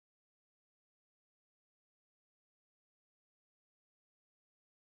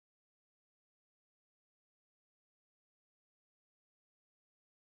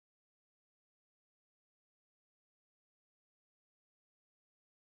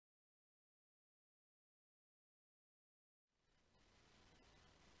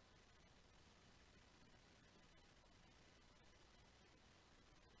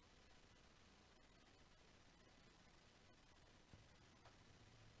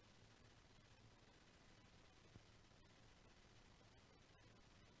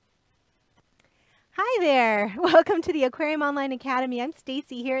Hi there. Welcome to the Aquarium Online Academy. I'm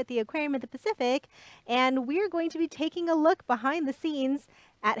Stacy here at the Aquarium of the Pacific, and we're going to be taking a look behind the scenes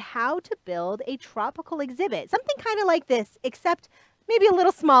at how to build a tropical exhibit. Something kind of like this, except maybe a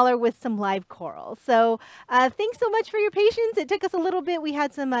little smaller with some live coral. So thanks so much for your patience. It took us a little bit. We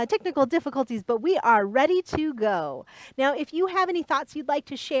had some technical difficulties, but we are ready to go. Now, if you have any thoughts you'd like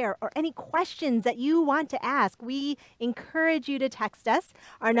to share or any questions that you want to ask, we encourage you to text us.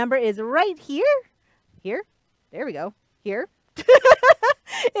 Our number is right here. Here? There we go. Here.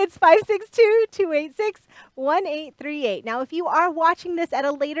 It's 562-286-1838. Now, if you are watching this at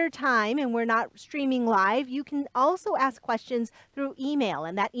a later time and we're not streaming live, you can also ask questions through email,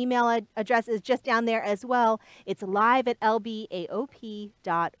 and that email address is just down there as well. It's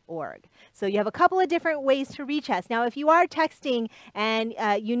live@lbaop.org. So you have a couple of different ways to reach us. Now, if you are texting and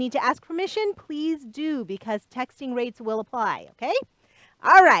you need to ask permission, please do, because texting rates will apply, okay?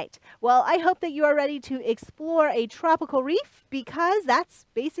 All right. Well, I hope that you are ready to explore a tropical reef, because that's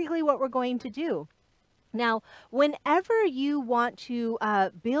basically what we're going to do. Now, whenever you want to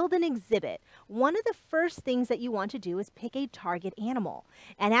build an exhibit, one of the first things that you want to do is pick a target animal.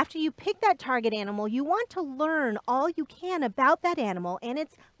 And after you pick that target animal, you want to learn all you can about that animal and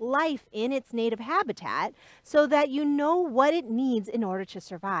its life in its native habitat so that you know what it needs in order to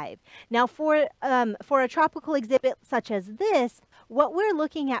survive. Now, for a tropical exhibit such as this, what we're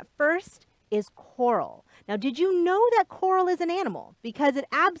looking at first is coral. Now, did you know that coral is an animal? Because it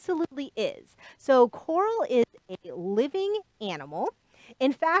absolutely is. So coral is a living animal.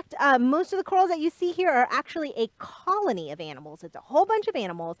 In fact, most of the corals that you see here are actually a colony of animals. It's a whole bunch of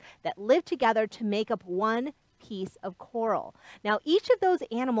animals that live together to make up one piece of coral. Now, each of those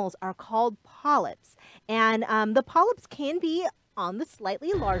animals are called polyps, and the polyps can be on the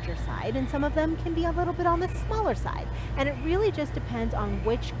slightly larger side, and some of them can be a little bit on the smaller side. And it really just depends on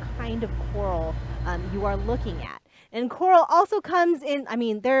which kind of coral you are looking at. And coral also comes in,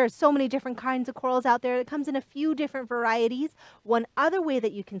 there are so many different kinds of corals out there. It comes in a few different varieties. One other way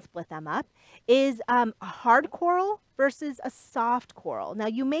that you can split them up is a hard coral versus a soft coral. Now,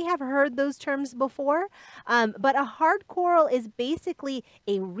 you may have heard those terms before, but a hard coral is basically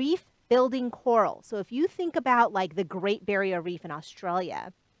a reef building coral. So if you think about like the Great Barrier Reef in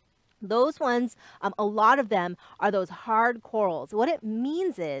Australia, those ones, a lot of them are those hard corals. What it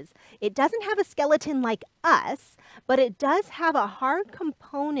means is it doesn't have a skeleton like us, but it does have a hard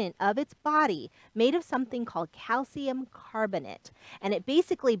component of its body made of something called calcium carbonate. And it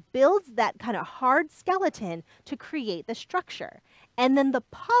basically builds that kind of hard skeleton to create the structure. And then the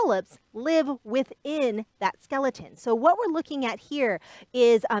polyps live within that skeleton. So what we're looking at here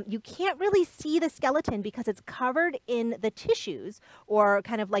is you can't really see the skeleton because it's covered in the tissues, or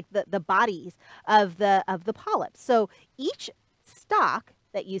kind of like the bodies of the polyps. So each stalk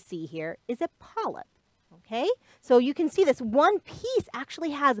that you see here is a polyp. Okay, so you can see this one piece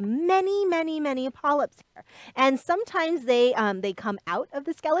actually has many, many, many polyps here. And sometimes they come out of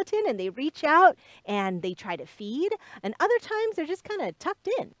the skeleton and they reach out and they try to feed. And other times they're just kind of tucked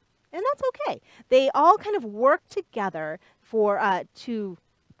in. And that's okay. They all kind of work together for to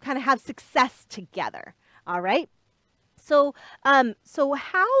kind of have success together. All right. So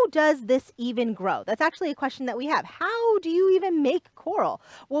how does this even grow? That's actually a question that we have. How do you even make coral?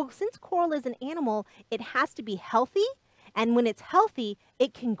 Well, since coral is an animal, it has to be healthy. And when it's healthy,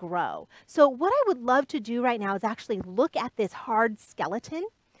 it can grow. So what I would love to do right now is actually look at this hard skeleton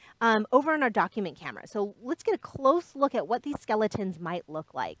over on our document camera. So let's get a close look at what these skeletons might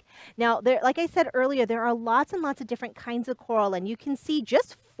look like. Now, like I said earlier, there are lots and lots of different kinds of coral, and you can see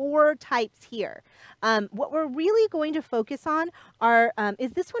just 4 types here. What we're really going to focus on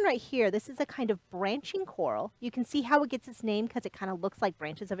is this one right here. This is a kind of branching coral. You can see how it gets its name because it kind of looks like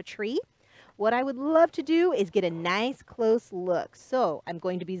branches of a tree. What I would love to do is get a nice close look. So I'm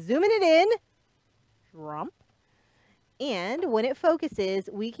going to be zooming it in. Rump. And when it focuses,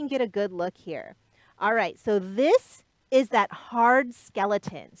 we can get a good look here. All right, so this is that hard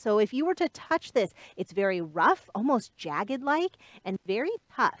skeleton. So if you were to touch this, it's very rough, almost jagged-like, and very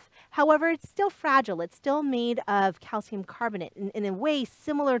tough. However, it's still fragile. It's still made of calcium carbonate in a way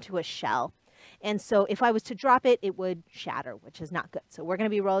similar to a shell. And so if I was to drop it, it would shatter, which is not good. So we're going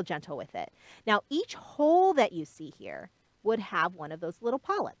to be real gentle with it. Now, each hole that you see here would have one of those little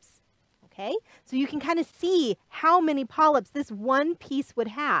polyps. Okay, so you can kind of see how many polyps this one piece would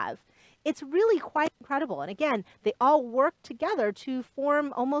have. It's really quite incredible. And again, they all work together to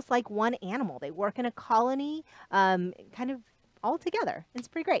form almost like one animal. They work in a colony, kind of all together. It's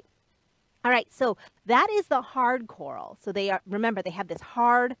pretty great. All right, so that is the hard coral. So they are, remember, they have this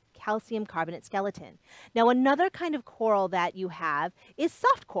hard calcium carbonate skeleton. Now, another kind of coral that you have is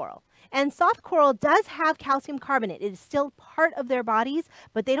soft coral. And soft coral does have calcium carbonate. It is still part of their bodies,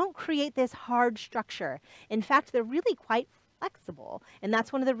 but they don't create this hard structure. In fact, they're really quite flexible. And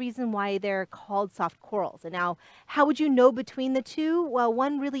that's one of the reasons why they're called soft corals. And now, how would you know between the two? Well,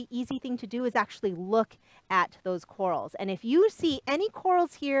 one really easy thing to do is actually look at those corals. And if you see any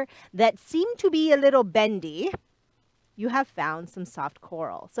corals here that seem to be a little bendy, you have found some soft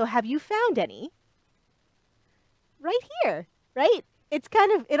coral. So have you found any? Right here, right? It's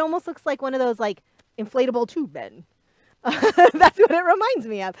kind of, it almost looks like one of those like inflatable tube men. That's what it reminds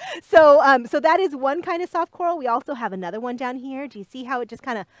me of. So, so that is one kind of soft coral. We also have another one down here. Do you see how it just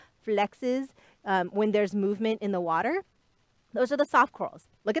kind of flexes when there's movement in the water? Those are the soft corals.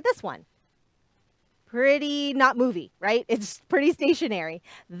 Look at this one. Pretty not movie, right? It's pretty stationary.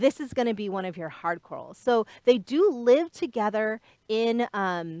 This is going to be one of your hard corals. So they do live together in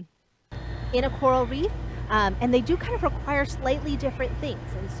a coral reef. And they do kind of require slightly different things.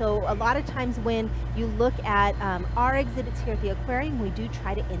 And so a lot of times when you look at our exhibits here at the aquarium, we do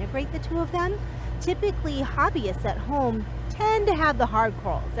try to integrate the two of them. Typically, hobbyists at home tend to have the hard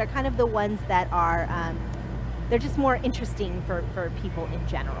corals. They're kind of the ones that are, they're just more interesting for people in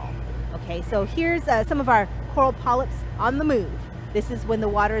general. Okay, so here's some of our coral polyps on the move. This is when the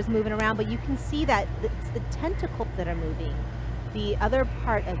water is moving around, but you can see that it's the tentacles that are moving. The other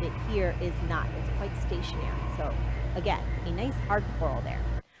part of it here is not. It's quite stationary. So again, a nice hard coral there.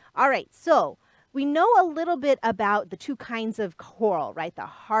 All right, so we know a little bit about the two kinds of coral, right? The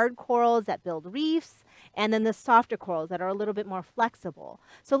hard corals that build reefs, and then the softer corals that are a little bit more flexible.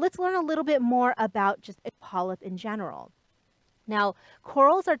 So let's learn a little bit more about just a polyp in general. Now,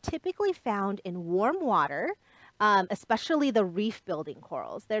 corals are typically found in warm water, especially the reef-building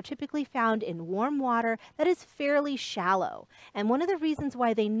corals. They're typically found in warm water that is fairly shallow. And one of the reasons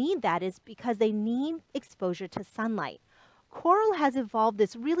why they need that is because they need exposure to sunlight. Coral has evolved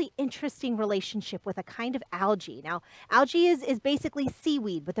this really interesting relationship with a kind of algae. Now, algae is basically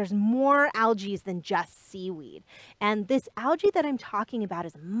seaweed, but there's more algae than just seaweed. And this algae that I'm talking about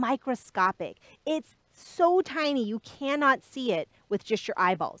is microscopic. It's so tiny you cannot see it with just your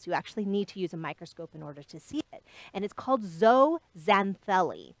eyeballs. You actually need to use a microscope in order to see it. And it's called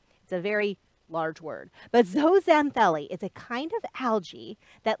zooxanthellae. It's a very large word. But zooxanthellae is a kind of algae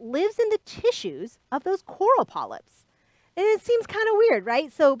that lives in the tissues of those coral polyps. And it seems kind of weird,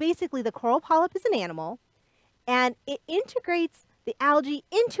 right? So basically the coral polyp is an animal and it integrates the algae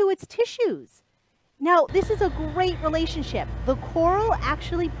into its tissues. Now, this is a great relationship. The coral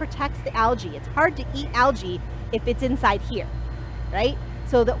actually protects the algae. It's hard to eat algae if it's inside here, right?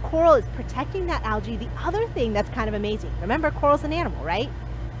 So the coral is protecting that algae. The other thing that's kind of amazing, remember coral's an animal, right?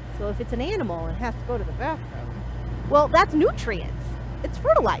 So if it's an animal and has to go to the bathroom, well, that's nutrients. It's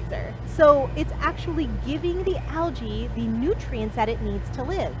fertilizer. So it's actually giving the algae the nutrients that it needs to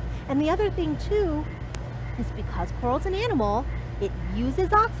live. And the other thing too is because coral's an animal, it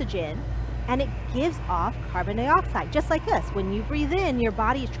uses oxygen and it gives off carbon dioxide, just like us. When you breathe in, your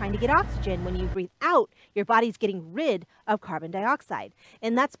body is trying to get oxygen. When you breathe out, your body's getting rid of carbon dioxide.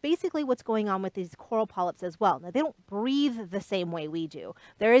 And that's basically what's going on with these coral polyps as well. Now, they don't breathe the same way we do.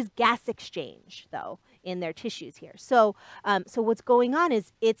 There is gas exchange, though, in their tissues here. So, so what's going on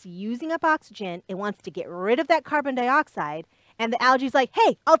is it's using up oxygen. It wants to get rid of that carbon dioxide. And the algae's like,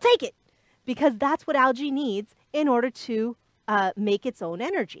 hey, I'll take it. Because that's what algae needs in order to make its own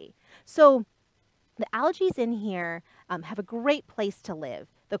energy. So the algae in here have a great place to live.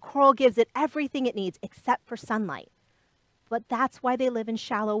 The coral gives it everything it needs except for sunlight. But that's why they live in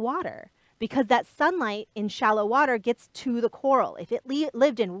shallow water, because that sunlight in shallow water gets to the coral. If it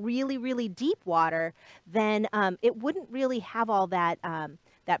lived in really, really deep water, then it wouldn't really have all that,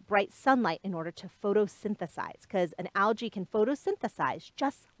 that bright sunlight in order to photosynthesize, because an algae can photosynthesize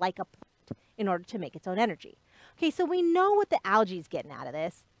just like a plant in order to make its own energy. Okay, so we know what the algae is getting out of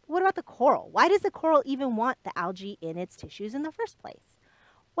this. What about the coral? Why does the coral even want the algae in its tissues in the first place?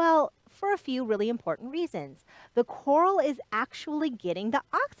 Well, for a few really important reasons. The coral is actually getting the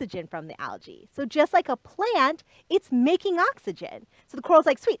oxygen from the algae. So just like a plant, it's making oxygen. So the coral's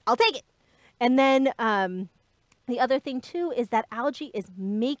like, sweet, I'll take it. And then the other thing too is that algae is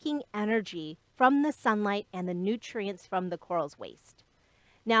making energy from the sunlight and the nutrients from the coral's waste.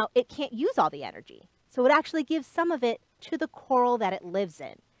 Now, it can't use all the energy. So it actually gives some of it to the coral that it lives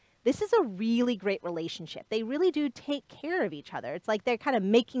in. This is a really great relationship. They really do take care of each other. It's like they're kind of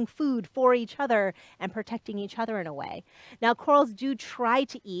making food for each other and protecting each other in a way. Now, corals do try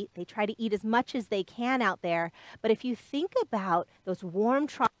to eat. They try to eat as much as they can out there. But if you think about those warm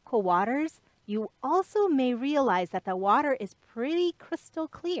tropical tropical waters, you also may realize that the water is pretty crystal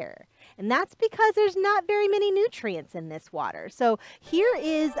clear. And that's because there's not very many nutrients in this water. So here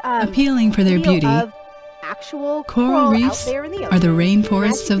is appealing for their beauty, of actual coral reefs out there in the ocean. are the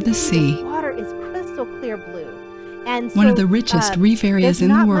rainforests of the sea. This water is crystal clear blue. And One so, of the richest reef areas in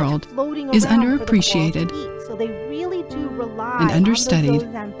the world is underappreciated so they really do rely and understudied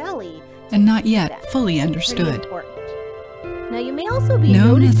on the zooxanthellae and not yet fully understood. Now you may also be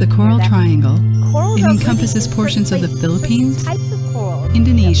known as the Coral Triangle, corals it are encompasses really portions of the certain Philippines, types of corals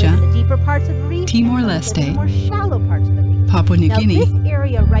Indonesia, that live in the deeper parts of the reef, Timor-Leste, and more shallow parts of the reef. Papua New Now, Guinea, this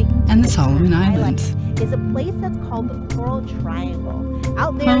area right and the here Solomon highlighted Islands, is a place that's called the Coral Triangle.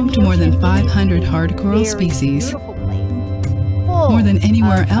 Out there home in the to more than ocean, 500 it is a hard coral very species, beautiful place, full more than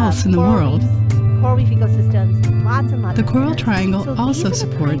anywhere of, else in the coral world. reefs, coral reef ecosystems, and lots The of Coral critters. Triangle So also these are the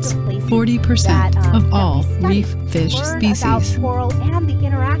supports kinds of places 40% that, of that all we study. reef fish Learn species. about coral and the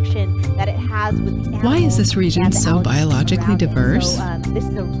interaction that it has with the animals. Why is this region and the so algae biologically around it. diverse? So this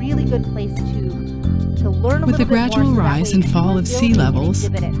is a really good place to learn a With the little bit gradual more so that rise way and if fall you're of sea building an levels,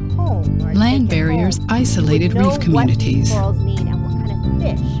 exhibit at home or land take it barriers home, isolated you would reef know communities. what corals need and what kind of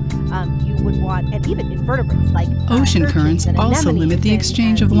fish you would want, and even invertebrates like Ocean urchins currents and also anemones limit the and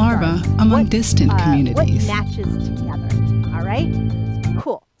exchange of sea larvae stars. among What, distant communities. What matches together, all right?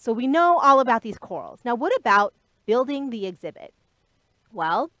 Cool. So we know all about these corals. Now what about building the exhibit?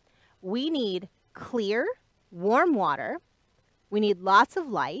 Well, we need clear, warm water. We need lots of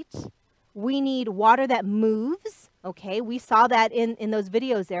light. We need water that moves. Okay, we saw that in those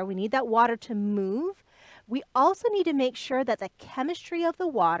videos there. We need that water to move. We also need to make sure that the chemistry of the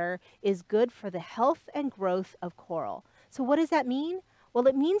water is good for the health and growth of coral. So what does that mean? Well,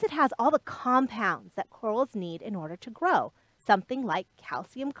 it means it has all the compounds that corals need in order to grow. Something like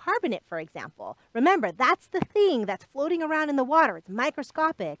calcium carbonate, for example. Remember, that's the thing that's floating around in the water. It's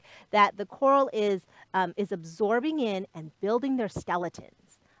microscopic, that the coral is absorbing in and building their skeletons.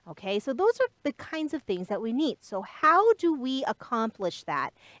 Okay, so those are the kinds of things that we need. So how do we accomplish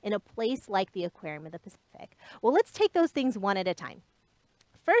that in a place like the Aquarium of the Pacific? Well, let's take those things one at a time.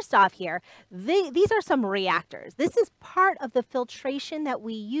 First off here, these are some reactors. This is part of the filtration that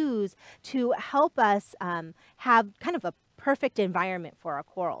we use to help us have kind of a perfect environment for our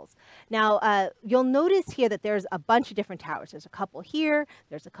corals. Now, you'll notice here that there's a bunch of different towers. There's a couple here,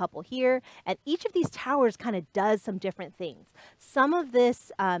 there's a couple here, and each of these towers kind of does some different things. Some of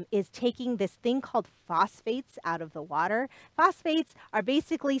this is taking this thing called phosphates out of the water. Phosphates are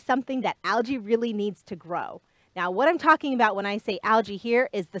basically something that algae really needs to grow. Now, what I'm talking about when I say algae here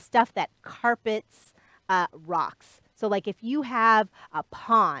is the stuff that carpets rocks. So like if you have a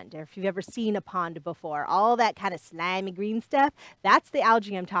pond, or if you've ever seen a pond before, all that kind of slimy green stuff, that's the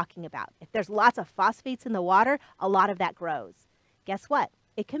algae I'm talking about. If there's lots of phosphates in the water, a lot of that grows. Guess what?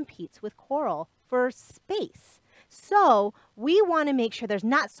 It competes with coral for space. So we want to make sure there's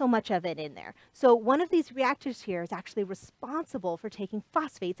not so much of it in there. So one of these reactors here is actually responsible for taking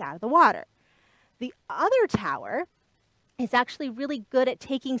phosphates out of the water. The other tower is actually really good at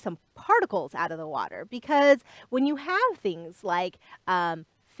taking some particles out of the water, because when you have things like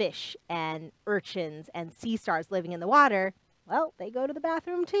fish and urchins and sea stars living in the water, well, they go to the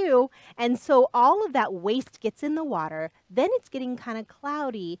bathroom too. And so all of that waste gets in the water, then it's getting kind of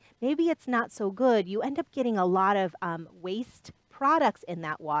cloudy. Maybe it's not so good. You end up getting a lot of waste products in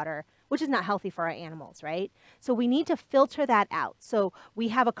that water, which is not healthy for our animals, right? So we need to filter that out. So we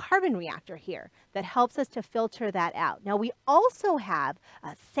have a carbon reactor here that helps us to filter that out. Now we also have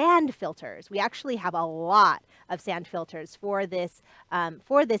sand filters. We actually have a lot of sand filters for this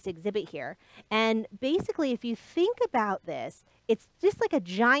exhibit here. And basically, if you think about this, it's just like a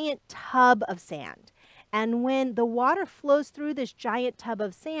giant tub of sand. And when the water flows through this giant tub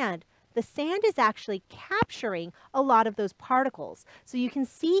of sand, the sand is actually capturing a lot of those particles. So you can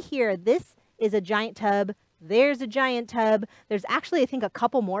see here, this is a giant tub. There's a giant tub. There's actually, I think, a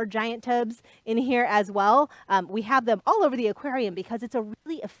couple more giant tubs in here as well. We have them all over the aquarium because it's a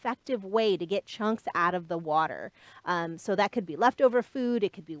really effective way to get chunks out of the water. So that could be leftover food.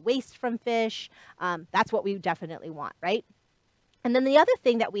 It could be waste from fish. That's what we definitely want, right? And then the other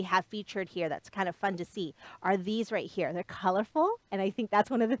thing that we have featured here that's kind of fun to see are these right here. They're colorful, and I think that's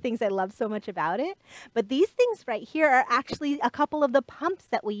one of the things I love so much about it. But these things right here are actually a couple of the pumps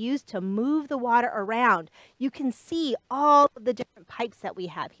that we use to move the water around. You can see all of the different pipes that we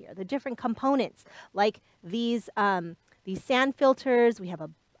have here, the different components, like these sand filters. We have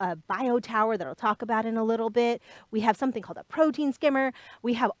a bio tower that I'll talk about in a little bit. We have something called a protein skimmer.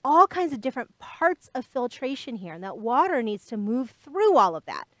 We have all kinds of different parts of filtration here, and that water needs to move through all of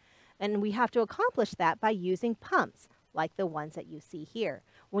that. And we have to accomplish that by using pumps. like the ones that you see here.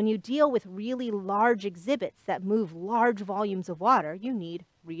 When you deal with really large exhibits that move large volumes of water, you need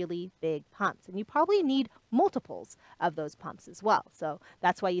really big pumps. And you probably need multiples of those pumps as well. So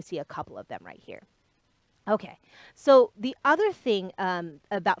that's why you see a couple of them right here. Okay, so the other thing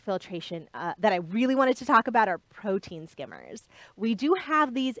about filtration that I really wanted to talk about are protein skimmers. We do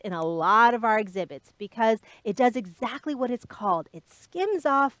have these in a lot of our exhibits because it does exactly what it's called. It skims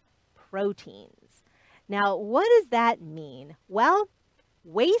off proteins. Now, what does that mean? Well,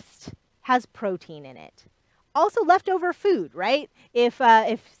 waste has protein in it. Also leftover food, right? If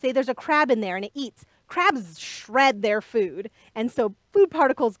say there's a crab in there and it eats, crabs shred their food, and so food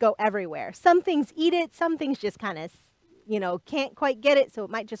particles go everywhere. Some things eat it, some things just kind of, can't quite get it, so it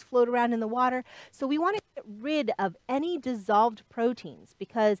might just float around in the water. So we want to get rid of any dissolved proteins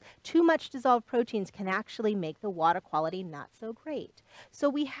because too much dissolved proteins can actually make the water quality not so great. So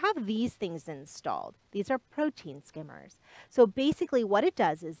we have these things installed. These are protein skimmers. So basically what it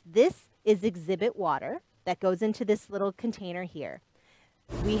does is this is exhibit water that goes into this little container here.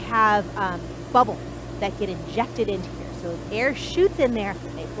 We have bubbles that get injected into here. So air shoots in there,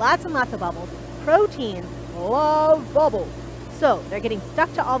 makes lots and lots of bubbles. Proteins love bubbles. So they're getting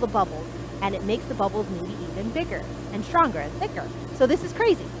stuck to all the bubbles, and it makes the bubbles maybe even bigger and stronger and thicker. So this is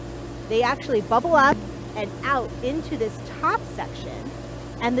crazy. They actually bubble up and out into this top section.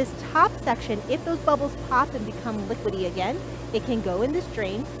 And this top section, if those bubbles pop and become liquidy again, it can go in this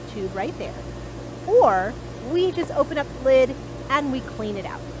drain tube right there. Or we just open up the lid and we clean it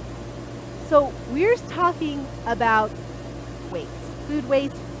out. So we're talking about waste, food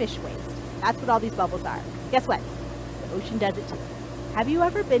waste, fish waste. That's what all these bubbles are. Guess what? The ocean does it too. Have you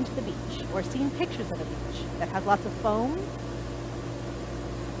ever been to the beach or seen pictures of a beach that has lots of foam?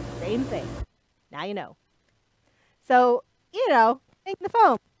 Same thing. Now you know. So, think the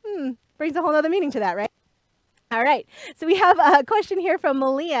foam. Brings a whole other meaning to that, right? All right, so we have a question here from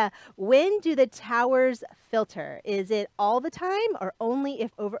Malia. When do the towers filter? Is it all the time or only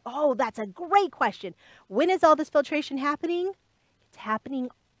if over? Oh, that's a great question. When is all this filtration happening? It's happening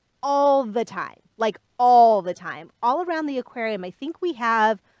all the time, like all the time. All around the aquarium, I think we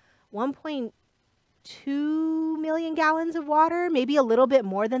have 1.2 million gallons of water, maybe a little bit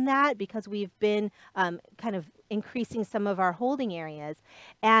more than that because we've been kind of increasing some of our holding areas.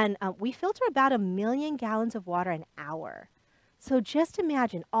 And we filter about 1 million gallons of water an hour. So just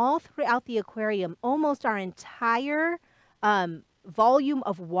imagine all throughout the aquarium, almost our entire volume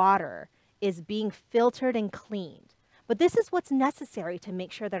of water is being filtered and cleaned. But this is what's necessary to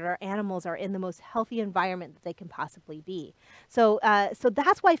make sure that our animals are in the most healthy environment that they can possibly be. So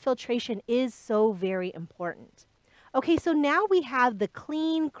that's why filtration is so very important. Okay, so now we have the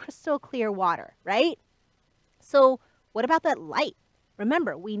clean, crystal clear water, right? So what about that light?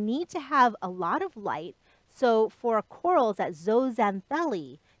 Remember, we need to have a lot of light so for corals that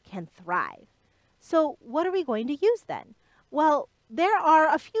zooxanthellae can thrive. So what are we going to use then? Well, there are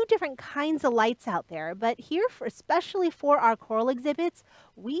a few different kinds of lights out there, but here, especially for our coral exhibits,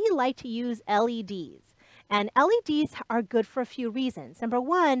 we like to use LEDs. And LEDs are good for a few reasons. Number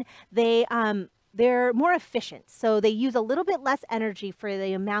one, they're more efficient, so they use a little bit less energy for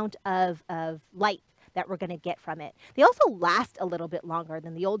the amount of light that we're going to get from it. They also last a little bit longer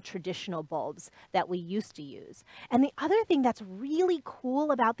than the old traditional bulbs that we used to use. And the other thing that's really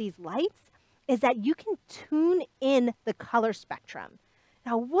cool about these lights is that you can tune in the color spectrum.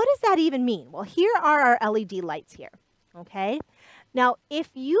 Now, what does that even mean? Well, here are our LED lights here, okay? Now, if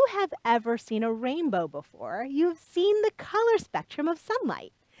you have ever seen a rainbow before, you've seen the color spectrum of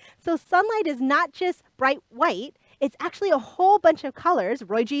sunlight. So sunlight is not just bright white, it's actually a whole bunch of colors,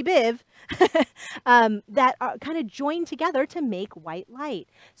 Roy G. Biv, that are kind of joined together to make white light.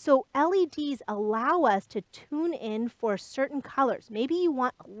 So LEDs allow us to tune in for certain colors. Maybe you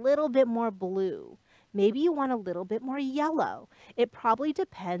want a little bit more blue. Maybe you want a little bit more yellow. It probably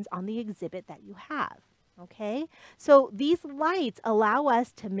depends on the exhibit that you have. Okay, so these lights allow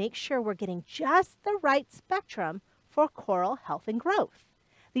us to make sure we're getting just the right spectrum for coral health and growth.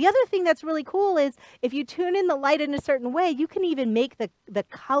 The other thing that's really cool is if you tune in the light in a certain way, you can even make the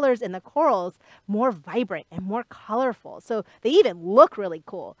colors in the corals more vibrant and more colorful. So they even look really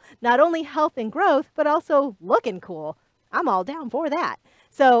cool. Not only health and growth, but also looking cool. I'm all down for that.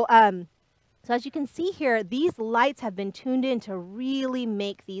 So as you can see here, these lights have been tuned in to really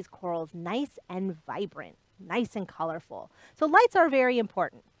make these corals nice and vibrant, nice and colorful. So lights are very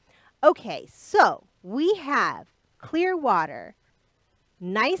important. Okay, so we have clear water,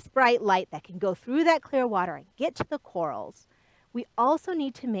 nice bright light that can go through that clear water and get to the corals. We also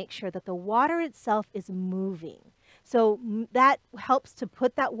need to make sure that the water itself is moving. So that helps to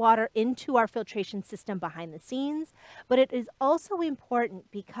put that water into our filtration system behind the scenes. But it is also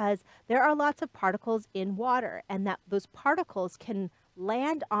important because there are lots of particles in water, and that those particles can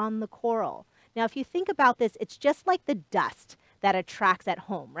land on the coral. Now, if you think about this, it's just like the dust that attracts at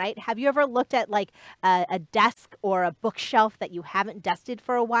home, right? Have you ever looked at like a desk or a bookshelf that you haven't dusted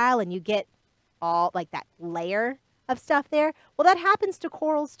for a while and you get all like that layer of stuff there? Well, that happens to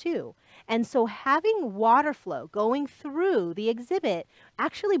corals too. And so having water flow going through the exhibit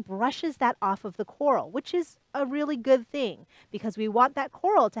actually brushes that off of the coral, which is a really good thing because we want that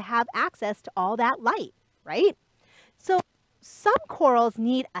coral to have access to all that light, right? So some corals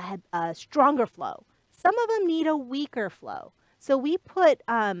need a stronger flow. Some of them need a weaker flow. So we put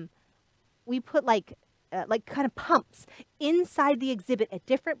like kind of pumps inside the exhibit at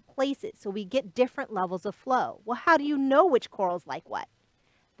different places so we get different levels of flow. Well, how do you know which corals like what?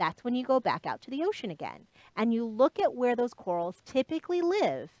 That's when you go back out to the ocean again and you look at where those corals typically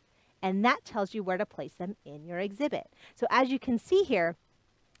live, and that tells you where to place them in your exhibit. So as you can see here,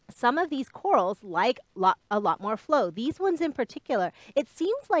 some of these corals like a lot more flow. These ones in particular, it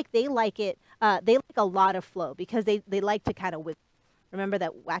seems like they like a lot of flow because they like to kind of wiggle. Remember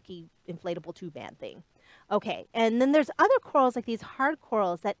that wacky inflatable tube band thing? Okay, and then there's other corals like these hard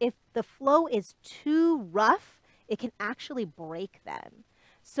corals that if the flow is too rough, it can actually break them.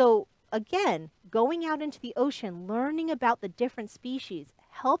 So again, going out into the ocean, learning about the different species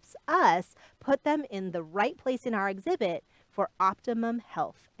helps us put them in the right place in our exhibit for optimum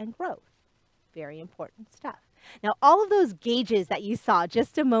health and growth. Very important stuff. Now, all of those gauges that you saw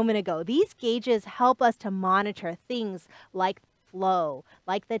just a moment ago, these gauges help us to monitor things like flow,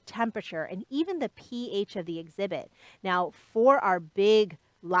 like the temperature, and even the pH of the exhibit. Now, for our big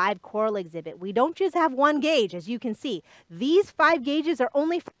live coral exhibit, we don't just have one gauge, as you can see. These 5 gauges are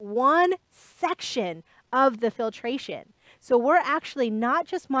only for one section of the filtration. So we're actually not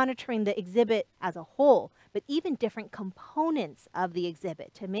just monitoring the exhibit as a whole, but even different components of the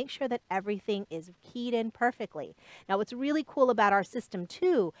exhibit to make sure that everything is keyed in perfectly. Now, what's really cool about our system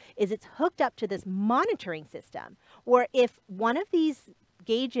too is it's hooked up to this monitoring system, where if one of these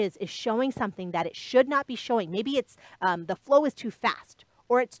gauges is showing something that it should not be showing, maybe it's the flow is too fast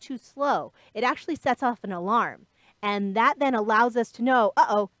or it's too slow, it actually sets off an alarm. And that then allows us to know,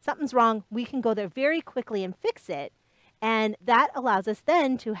 uh-oh, something's wrong. We can go there very quickly and fix it. And that allows us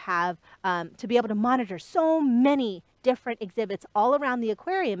then to have, to be able to monitor so many different exhibits all around the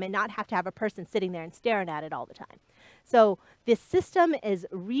aquarium and not have to have a person sitting there and staring at it all the time. So this system is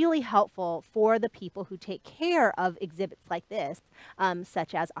really helpful for the people who take care of exhibits like this,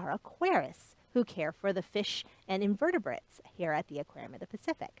 such as our aquarists who care for the fish and invertebrates here at the Aquarium of the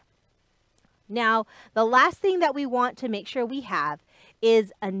Pacific. Now, the last thing that we want to make sure we have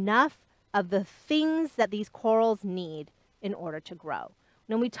is enough of the things that these corals need in order to grow.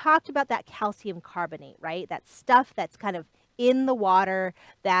 Now, we talked about that calcium carbonate, right? That stuff that's kind of in the water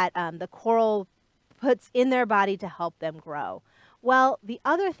that the coral puts in their body to help them grow. Well, the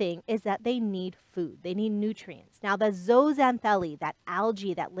other thing is that they need food. They need nutrients. Now, the zooxanthellae, that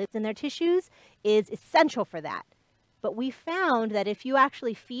algae that lives in their tissues, is essential for that. But we found that if you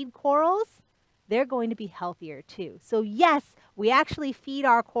actually feed corals, they're going to be healthier too. So yes, we actually feed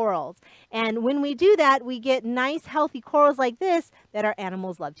our corals. And when we do that, we get nice, healthy corals like this that our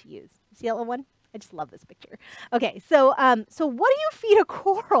animals love to use. See that little one? I just love this picture. Okay, so so what do you feed a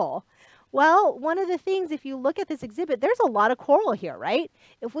coral? Well, one of the things, if you look at this exhibit, there's a lot of coral here, right?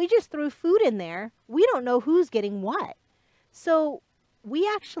 If we just threw food in there, we don't know who's getting what. So we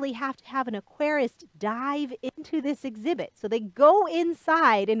actually have to have an aquarist dive into this exhibit. So they go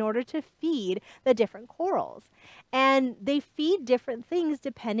inside in order to feed the different corals. And they feed different things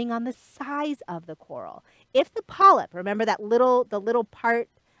depending on the size of the coral. If the polyp, remember that the little part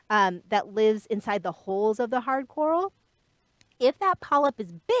that lives inside the holes of the hard coral, if that polyp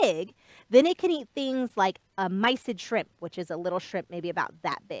is big, then it can eat things like a mysid shrimp, which is a little shrimp maybe about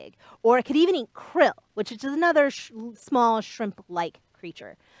that big. Or it could even eat krill, which is another small shrimp-like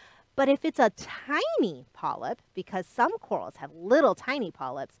creature. But if it's a tiny polyp, because some corals have little tiny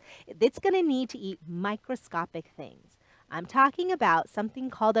polyps, it's going to need to eat microscopic things. I'm talking about something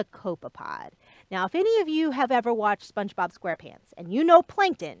called a copepod. Now, if any of you have ever watched SpongeBob SquarePants and you know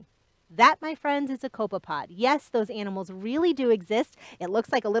plankton, that, my friends, is a copepod. Yes, those animals really do exist. It looks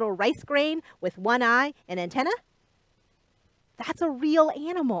like a little rice grain with one eye and antenna. That's a real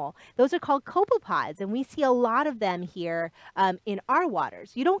animal. Those are called copepods, and we see a lot of them here in our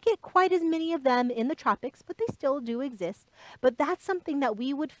waters. You don't get quite as many of them in the tropics, but they still do exist. But that's something that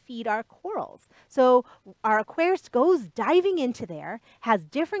we would feed our corals. So our aquarist goes diving into there, has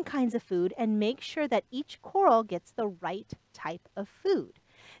different kinds of food, and makes sure that each coral gets the right type of food.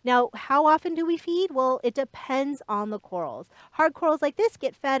 Now, how often do we feed? Well, it depends on the corals. Hard corals like this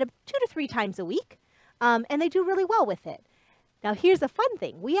get fed 2 to 3 times a week, and they do really well with it. Now, here's a fun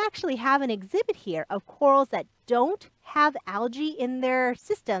thing. We actually have an exhibit here of corals that don't have algae in their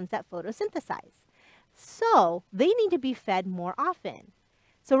systems that photosynthesize. So they need to be fed more often.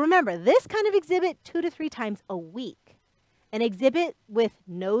 So remember, this kind of exhibit 2 to 3 times a week. An exhibit with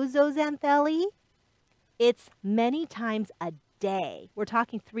no zooxanthellae, it's many times a day. We're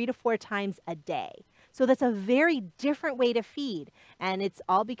talking 3 to 4 times a day. So that's a very different way to feed. And it's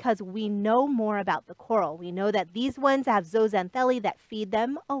all because we know more about the coral. We know that these ones have zooxanthellae that feed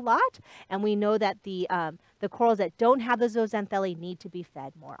them a lot. And we know that the corals that don't have the zooxanthellae need to be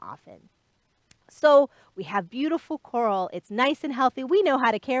fed more often. So we have beautiful coral. It's nice and healthy. We know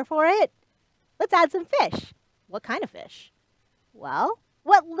how to care for it. Let's add some fish. What kind of fish? Well,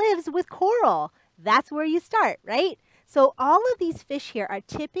 what lives with coral? That's where you start, right? So all of these fish here are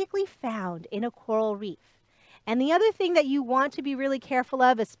typically found in a coral reef. And the other thing that you want to be really careful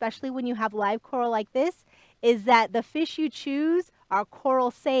of, especially when you have live coral like this, is that the fish you choose are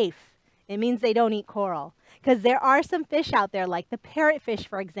coral safe. It means they don't eat coral. Because there are some fish out there, like the parrotfish,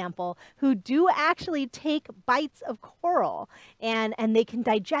 for example, who do actually take bites of coral. And they can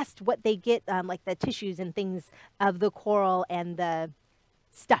digest what they get, like the tissues and things of the coral and the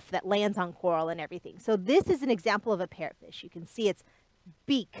stuff that lands on coral and everything. So this is an example of a parrotfish. You can see its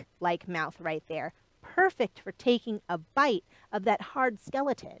beak-like mouth right there. Perfect for taking a bite of that hard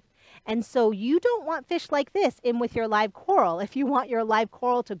skeleton. And so you don't want fish like this in with your live coral if you want your live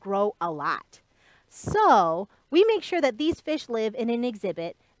coral to grow a lot. So we make sure that these fish live in an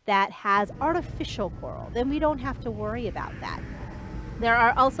exhibit that has artificial coral. Then we don't have to worry about that. There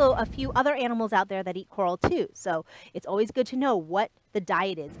are also a few other animals out there that eat coral too, so it's always good to know what the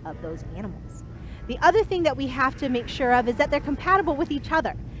diet is of those animals. The other thing that we have to make sure of is that they're compatible with each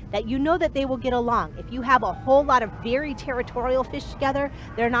other, that you know that they will get along. If you have a whole lot of very territorial fish together,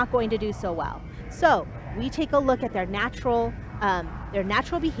 they're not going to do so well. So we take a look at their natural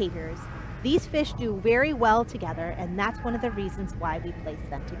behaviors. These fish do very well together, and that's one of the reasons why we place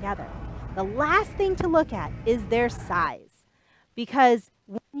them together. The last thing to look at is their size. Because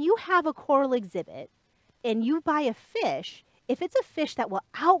when you have a coral exhibit and you buy a fish, if it's a fish that will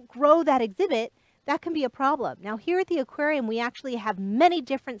outgrow that exhibit, that can be a problem. Now here at the aquarium, we actually have many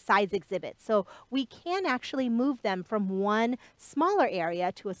different size exhibits. So we can actually move them from one smaller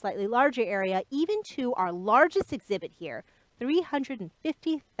area to a slightly larger area, even to our largest exhibit here,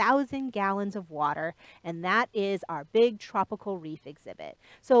 350,000 gallons of water, and that is our big tropical reef exhibit.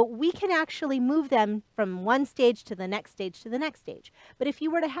 So we can actually move them from one stage to the next stage to the next stage. But if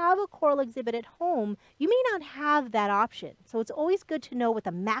you were to have a coral exhibit at home, you may not have that option. So it's always good to know what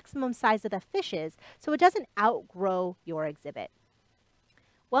the maximum size of the fish is so it doesn't outgrow your exhibit.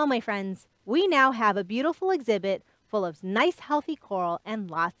 Well, my friends, we now have a beautiful exhibit full of nice, healthy coral and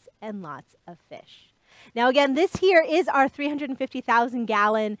lots of fish. Now again, this here is our 350,000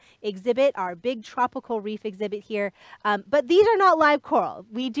 gallon exhibit, our big tropical reef exhibit here. But these are not live coral.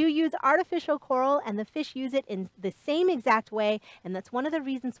 We do use artificial coral, and the fish use it in the same exact way. And that's one of the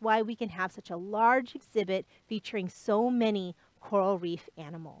reasons why we can have such a large exhibit featuring so many coral reef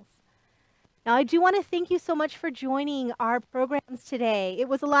animals. Now, I do want to thank you so much for joining our programs today. It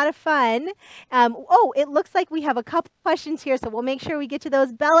was a lot of fun. Oh, it looks like we have a couple questions here, so we'll make sure we get to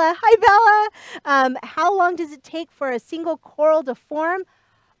those. Bella, hi Bella. How long does it take for a single coral to form?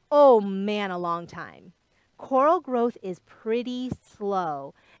 Oh man, a long time. Coral growth is pretty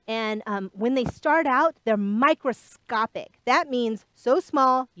slow. And when they start out, they're microscopic. That means so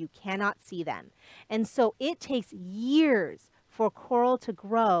small you cannot see them. And so it takes years for coral to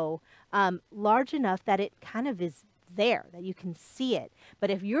grow large enough that it kind of is there, that you can see it. But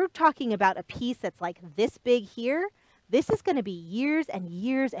if you're talking about a piece that's like this big here, this is going to be years and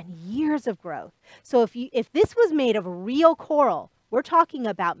years and years of growth. So if this was made of real coral, we're talking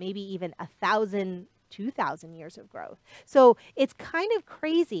about maybe even 1,000, 2,000 years of growth. So it's kind of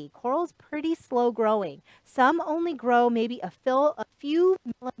crazy. Coral's pretty slow growing. Some only grow maybe a few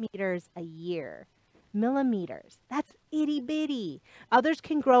millimeters a year. Millimeters. That's itty bitty. Others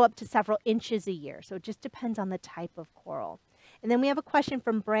can grow up to several inches a year. So it just depends on the type of coral. And then we have a question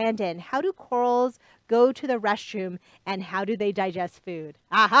from Brandon. How do corals go to the restroom and how do they digest food?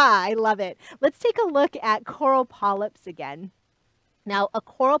 Aha, I love it. Let's take a look at coral polyps again. Now, a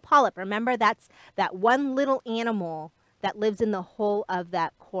coral polyp, remember that's that one little animal that lives in the hull of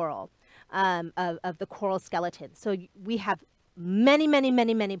that coral, of the coral skeleton. So we have many, many,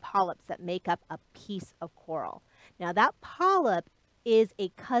 many, many polyps that make up a piece of coral. Now, that polyp is a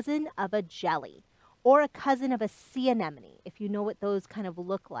cousin of a jelly or a cousin of a sea anemone, if you know what those kind of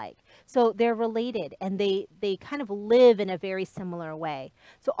look like. So they're related, and they kind of live in a very similar way.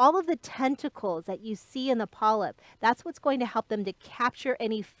 So all of the tentacles that you see in the polyp, that's what's going to help them to capture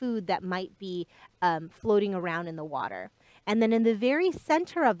any food that might be floating around in the water. And then in the very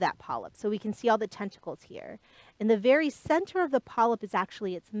center of that polyp, so we can see all the tentacles here, in the very center of the polyp is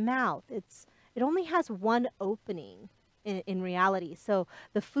actually its mouth. It only has one opening in reality. So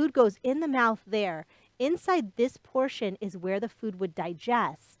the food goes in the mouth there. Inside this portion is where the food would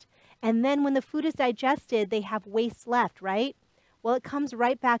digest. And then when the food is digested, they have waste left, right? Well, it comes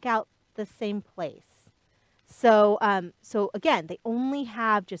right back out the same place. So, so again, they only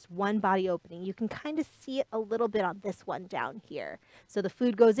have just one body opening. You can kind of see it a little bit on this one down here. So the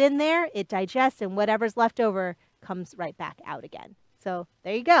food goes in there, it digests, and whatever's left over comes right back out again. So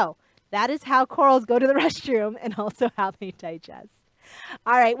there you go. That is how corals go to the restroom and also how they digest.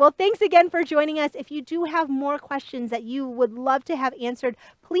 All right. Well, thanks again for joining us. If you do have more questions that you would love to have answered,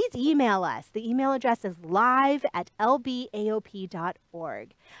 please email us. The email address is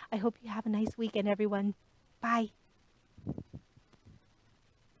live@lbaop.org. I hope you have a nice weekend, everyone. Bye.